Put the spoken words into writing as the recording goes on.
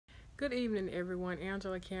Good evening, everyone.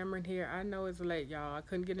 Angela Cameron here. I know it's late, y'all. I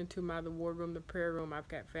couldn't get into the war room, the prayer room. I've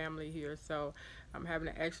got family here, so I'm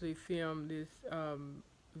having to actually film this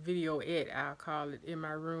video-ette, I'll call it, in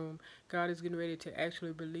my room. God is getting ready to actually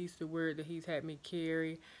release the word that He's had me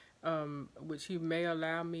carry, which He may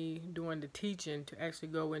allow me during the teaching to actually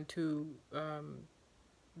go into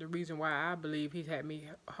the reason why I believe He's had me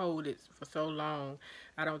hold it for so long.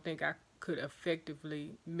 I don't think I could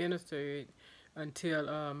effectively minister it until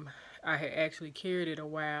I had actually carried it a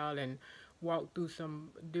while and walked through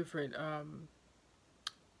some different,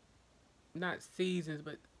 not seasons,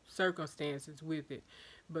 but circumstances with it.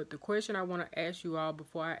 But the question I want to ask you all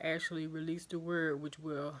before I actually release the word, which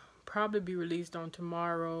will probably be released on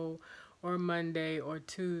tomorrow or Monday or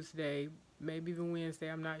Tuesday, maybe even Wednesday,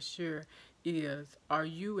 I'm not sure, is, are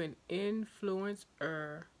you an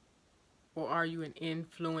influencer or are you an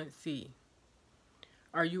influencee?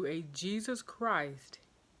 Are you a Jesus Christ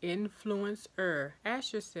influencer?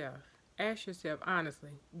 Ask yourself honestly.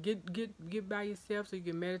 Get by yourself so you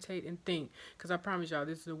can meditate and think, because I promise y'all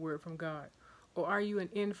this is a word from God. Or are you an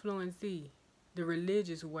influencee, the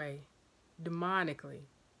religious way, demonically,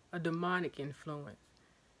 a demonic influence?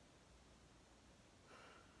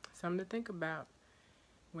 Something to think about.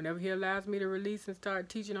 Whenever He allows me to release and start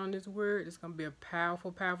teaching on this word, it's going to be a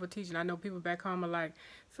powerful, powerful teaching. I know people back home are like,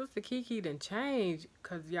 Sister Kiki done changed,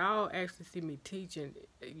 because y'all actually see me teaching.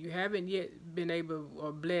 You haven't yet been able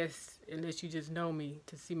or blessed, unless you just know me,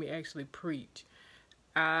 to see me actually preach.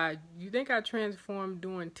 You think I transformed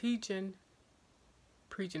doing teaching?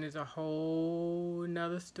 Preaching is a whole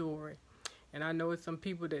nother story. And I know it's some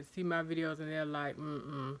people that see my videos and they're like,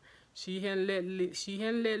 she hadn't let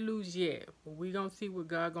loose yet. But we gonna see what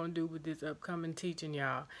God gonna do with this upcoming teaching,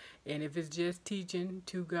 y'all. And if it's just teaching,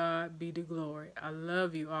 to God be the glory. I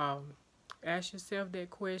love you all. Ask yourself that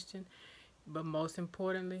question. But most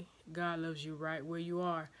importantly, God loves you right where you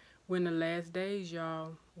are. We're in the last days,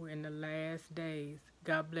 y'all. We're in the last days.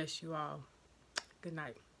 God bless you all. Good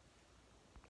night.